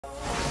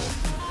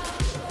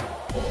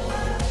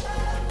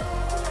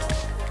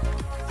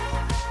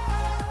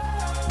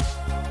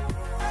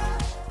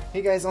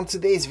Hey guys, on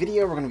today's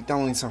video we're going to be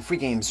downloading some free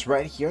games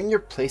right here on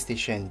your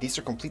PlayStation. These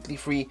are completely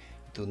free. You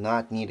do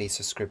not need a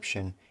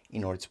subscription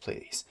in order to play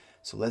these.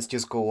 So let's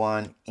just go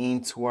on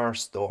into our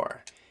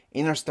store.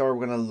 In our store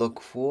we're going to look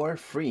for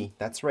free.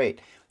 That's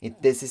right.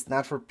 This is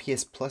not for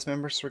PS Plus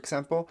members, for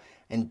example,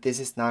 and this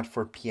is not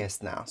for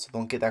PS Now. So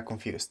don't get that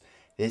confused.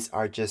 These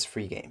are just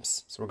free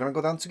games. So we're going to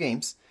go down to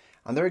games.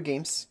 Under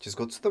games, just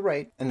go to the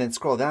right and then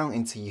scroll down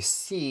until you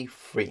see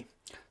free.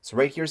 So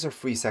right here's our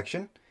free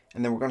section.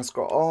 And then we're going to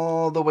scroll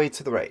all the way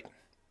to the right.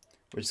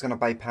 We're just going to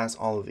bypass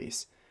all of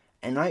these.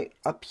 And right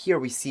up here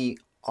we see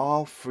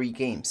all free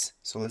games.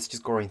 So let's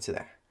just go right into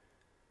there.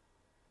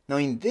 Now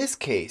in this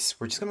case,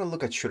 we're just going to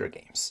look at shooter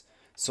games.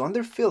 So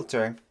under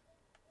filter,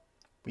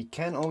 we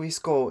can always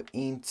go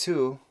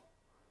into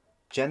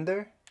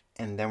gender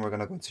and then we're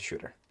going to go into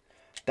shooter.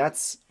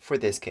 That's for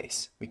this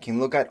case. We can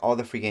look at all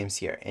the free games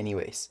here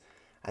anyways.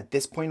 At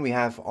this point we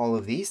have all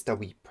of these that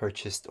we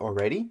purchased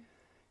already.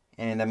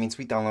 And that means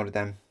we downloaded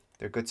them.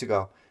 They're good to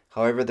go.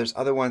 However, there's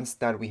other ones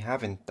that we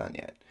haven't done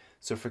yet.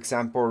 So for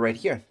example, right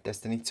here,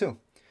 Destiny 2.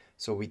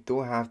 So we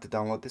do have to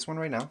download this one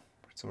right now.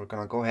 So we're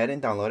going to go ahead and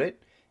download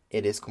it.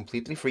 It is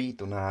completely free. You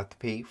do not have to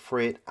pay for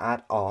it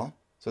at all.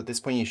 So at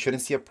this point, you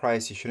shouldn't see a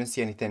price. You shouldn't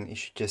see anything. It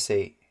should just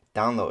say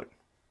download.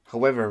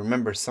 However,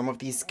 remember, some of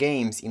these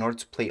games, in order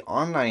to play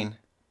online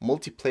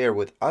multiplayer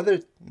with other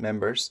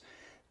members,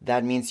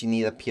 that means you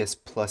need a PS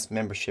Plus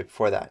membership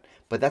for that.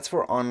 But that's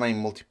for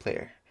online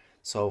multiplayer.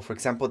 So for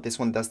example, this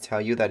one does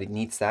tell you that it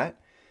needs that.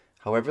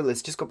 However,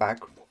 let's just go back.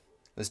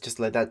 Let's just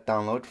let that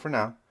download for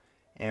now.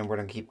 And we're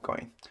going to keep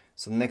going.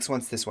 So the next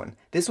one's this one.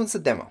 This one's a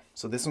demo.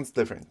 So this one's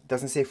different. It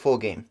doesn't say full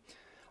game.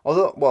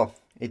 Although, well,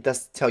 it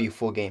does tell you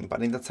full game.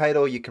 But in the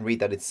title, you can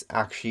read that it's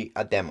actually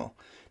a demo.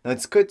 Now,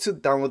 it's good to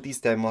download these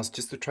demos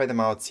just to try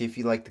them out. See if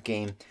you like the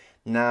game.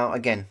 Now,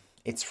 again,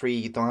 it's free.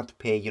 You don't have to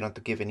pay. You don't have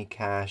to give any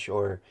cash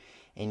or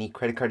any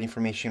credit card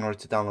information in order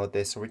to download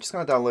this. So we're just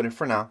going to download it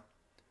for now.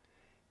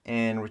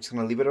 And we're just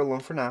going to leave it alone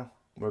for now.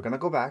 We're going to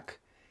go back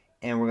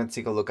and we're going to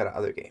take a look at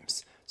other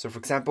games. So for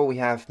example, we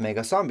have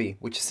Mega Zombie,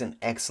 which is an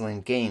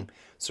excellent game.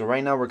 So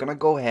right now we're going to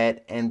go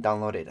ahead and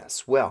download it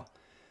as well.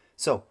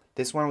 So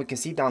this one we can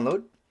see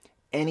download.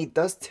 And it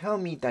does tell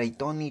me that I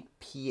don't need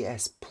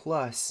PS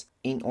Plus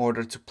in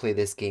order to play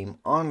this game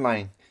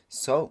online.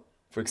 So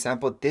for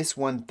example, this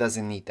one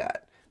doesn't need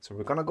that. So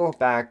we're going to go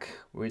back.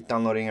 We're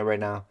downloading it right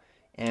now.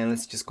 And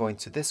let's just go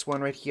into this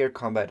one right here,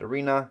 Combat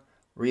Arena.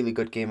 Really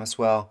good game as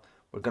well.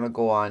 We're going to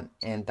go on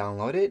and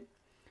download it.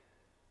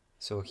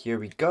 So here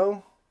we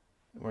go.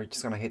 We're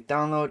just going to hit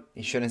download.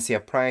 You shouldn't see a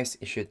price.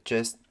 It should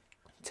just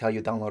tell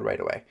you download right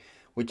away,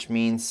 which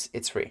means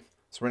it's free.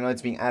 So right now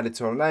it's being added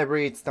to our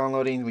library. It's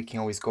downloading. We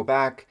can always go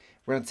back.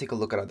 We're going to take a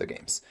look at other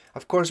games.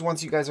 Of course,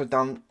 once you guys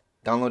are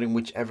downloading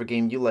whichever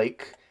game you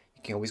like,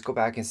 you can always go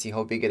back and see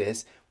how big it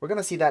is. We're going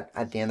to see that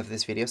at the end of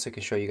this video so I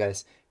can show you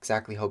guys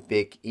exactly how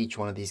big each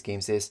one of these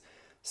games is.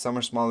 Some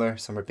are smaller,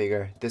 some are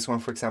bigger. This one,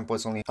 for example,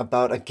 is only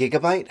about a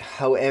gigabyte.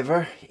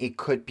 However, it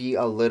could be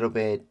a little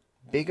bit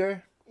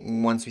bigger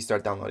once we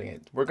start downloading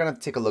it. We're going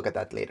to take a look at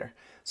that later.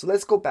 So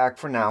let's go back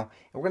for now.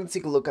 And we're going to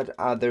take a look at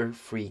other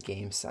free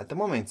games at the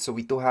moment. So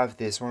we do have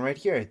this one right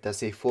here. It does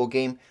say full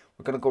game.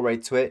 We're going to go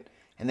right to it.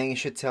 And then it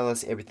should tell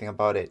us everything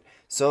about it.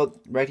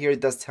 So right here,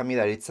 it does tell me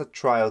that it's a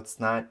trial. It's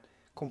not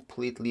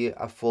completely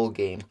a full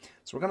game.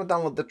 So we're going to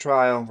download the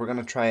trial. We're going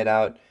to try it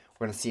out.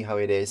 We're going to see how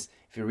it is.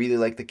 If you really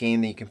like the game,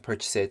 then you can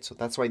purchase it. So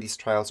that's why these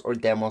trials or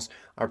demos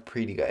are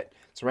pretty good.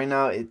 So right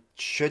now, it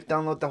should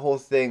download the whole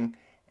thing,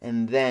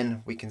 and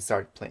then we can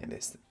start playing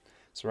this.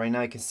 So right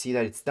now, you can see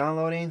that it's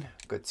downloading.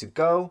 Good to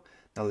go.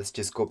 Now let's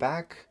just go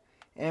back,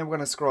 and we're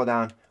going to scroll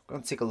down. We're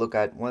going to take a look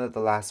at one of the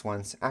last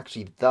ones.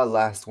 Actually, the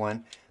last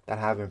one that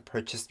I haven't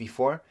purchased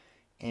before.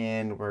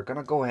 And we're going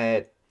to go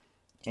ahead,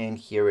 and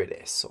here it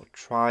is. So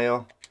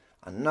trial,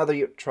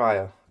 another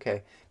trial.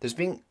 Okay, there's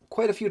been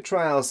quite a few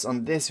trials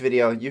on this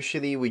video.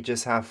 Usually we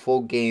just have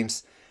full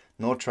games,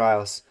 no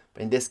trials,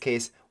 but in this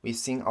case we've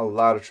seen a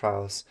lot of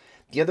trials.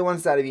 The other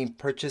ones that have been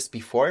purchased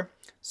before,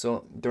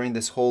 so during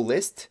this whole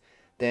list,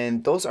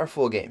 then those are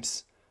full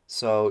games.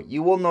 So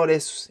you will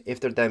notice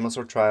if they're demos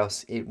or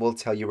trials, it will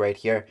tell you right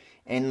here.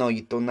 And no,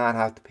 you do not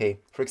have to pay.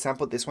 For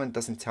example, this one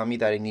doesn't tell me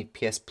that I need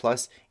PS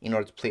Plus in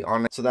order to play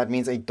online. So that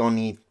means I don't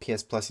need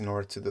PS Plus in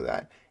order to do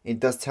that. It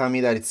does tell me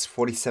that it's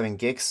 47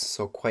 gigs,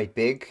 so quite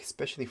big,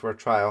 especially for a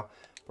trial.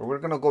 But we're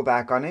going to go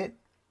back on it.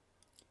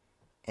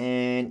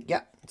 And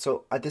yeah,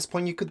 so at this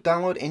point you could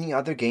download any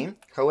other game.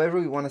 However,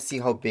 we want to see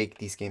how big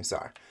these games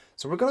are.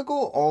 So we're going to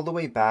go all the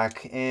way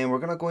back and we're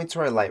going to go into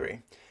our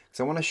library.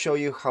 So I want to show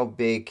you how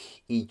big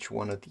each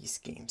one of these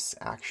games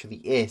actually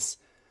is.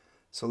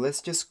 So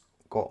let's just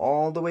go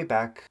all the way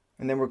back.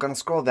 And then we're going to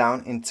scroll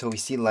down until we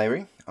see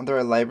library. Under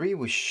our library,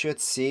 we should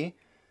see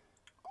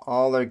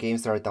all our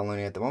games that are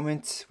downloading at the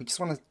moment. We just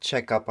want to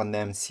check up on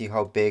them, see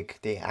how big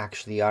they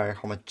actually are,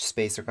 how much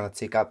space they're going to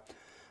take up.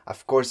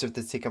 Of course, if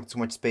they take up too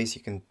much space,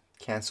 you can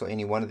cancel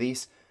any one of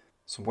these.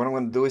 So what I'm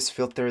going to do is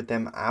filter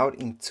them out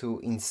into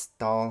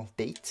install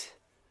date.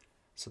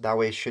 So that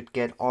way it should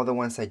get all the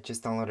ones I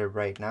just downloaded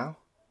right now.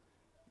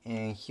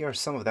 And here are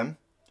some of them.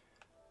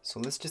 So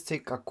let's just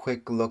take a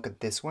quick look at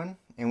this one,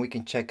 and we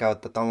can check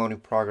out the downloading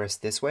progress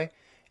this way.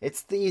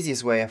 It's the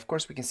easiest way. Of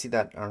course, we can see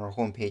that on our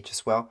home page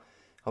as well.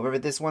 However,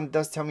 this one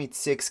does tell me it's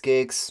 6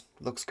 gigs.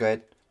 Looks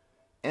good.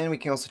 And we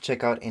can also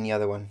check out any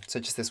other one,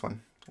 such as this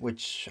one,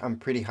 which I'm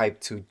pretty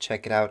hyped to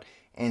check it out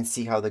and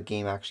see how the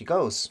game actually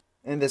goes.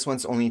 And this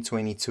one's only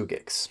 22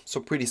 gigs, so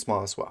pretty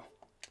small as well.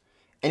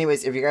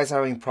 Anyways, if you guys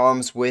are having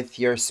problems with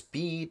your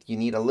speed, you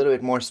need a little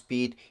bit more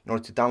speed in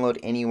order to download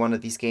any one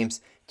of these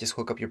games, just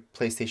hook up your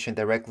PlayStation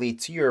directly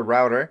to your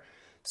router.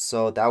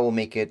 So that will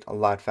make it a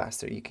lot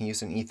faster. You can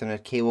use an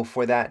Ethernet cable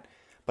for that.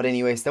 But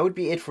anyways, that would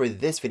be it for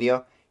this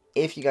video.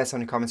 If you guys have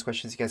any comments,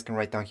 questions, you guys can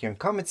write down here in the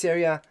comments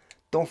area.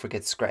 Don't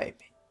forget to subscribe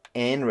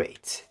and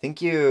rate.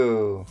 Thank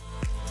you.